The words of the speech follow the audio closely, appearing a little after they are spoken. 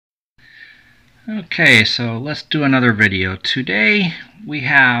Okay, so let's do another video. Today we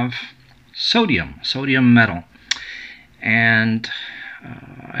have sodium metal, and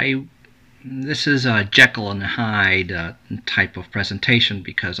this is a Jekyll and Hyde type of presentation,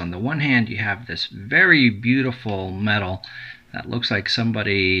 because on the one hand you have this very beautiful metal that looks like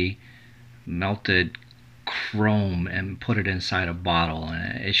somebody melted chrome and put it inside a bottle,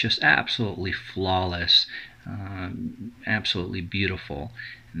 and it's just absolutely flawless, absolutely beautiful.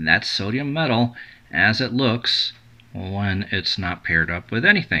 And that's sodium metal as it looks when it's not paired up with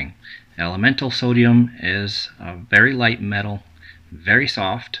anything. Elemental sodium is a very light metal, very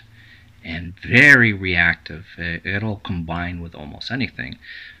soft, and very reactive. It'll combine with almost anything.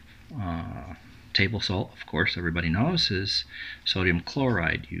 Table salt, of course, everybody knows, is sodium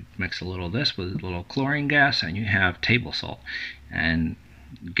chloride. You mix a little of this with a little chlorine gas and you have table salt. And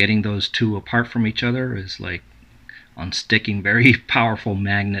getting those two apart from each other is like unsticking very powerful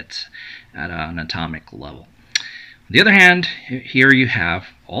magnets at an atomic level. On the other hand, here you have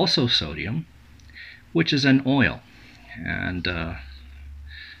also sodium, which is an oil. And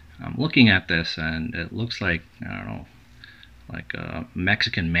I'm looking at this and it looks like, I don't know, like a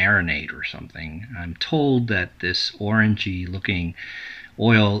Mexican marinade or something. I'm told that this orangey looking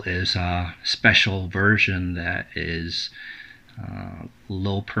oil is a special version that is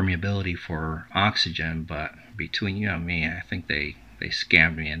low permeability for oxygen, but between you and me, I think they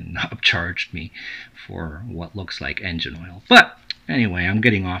scammed me and upcharged me for what looks like engine oil. But anyway, I'm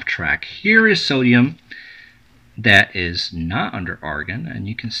getting off track. Here is sodium that is not under argon, and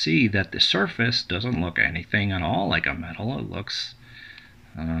you can see that the surface doesn't look anything at all like a metal. It looks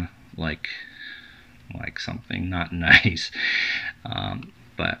like something not nice,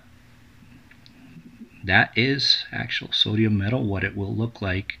 but that is actual sodium metal, what it will look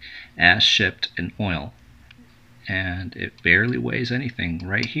like as shipped in oil. And it barely weighs anything.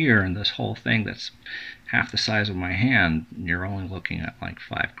 Right here in this whole thing that's half the size of my hand, you're only looking at like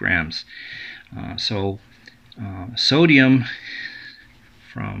 5 grams. Sodium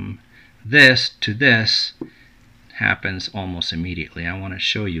from this to this happens almost immediately. I want to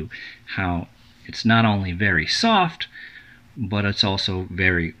show you how it's not only very soft, but it's also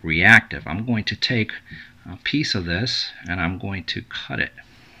very reactive. I'm going to take a piece of this and I'm going to cut it.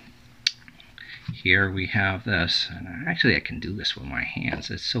 Here we have this, and actually I can do this with my hands.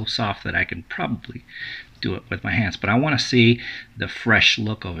 It's so soft that I can probably do it with my hands, but I want to see the fresh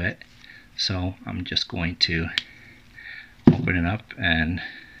look of it. So I'm just going to open it up, and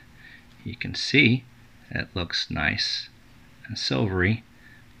you can see it looks nice and silvery,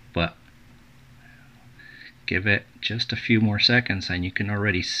 but give it just a few more seconds and you can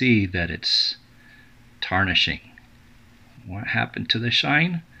already see that it's tarnishing. What happened to the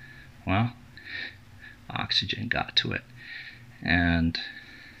shine? Well, oxygen got to it, and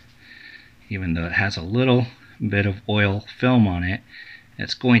even though it has a little bit of oil film on it,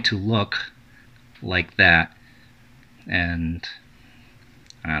 it's going to look like that and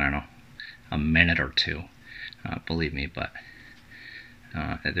I don't know, a minute or two, believe me. But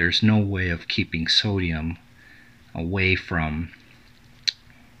there's no way of keeping sodium away from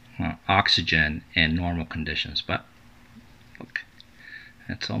oxygen in normal conditions. But look,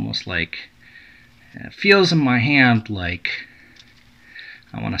 it's almost like, it feels in my hand like,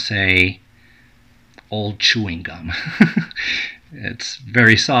 I want to say, old chewing gum. It's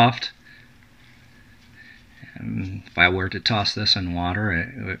very soft. And if I were to toss this in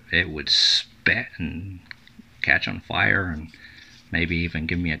water, it would spit and catch on fire, and maybe even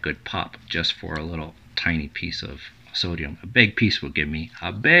give me a good pop just for a little tiny piece of sodium. A big piece would give me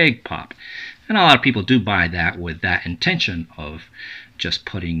a big pop. And a lot of people do buy that with that intention of just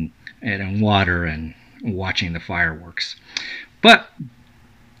putting it in water and watching the fireworks. But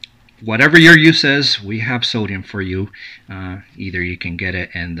whatever your use is, we have sodium for you. Either you can get it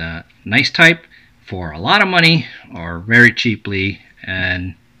in the nice type for a lot of money, or very cheaply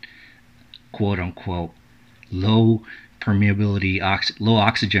and quote-unquote low permeability, low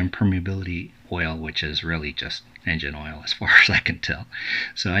oxygen permeability oil, which is really just engine oil as far as I can tell.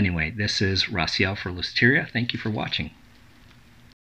 So anyway, this is Raciel for Luciteria. Thank you for watching.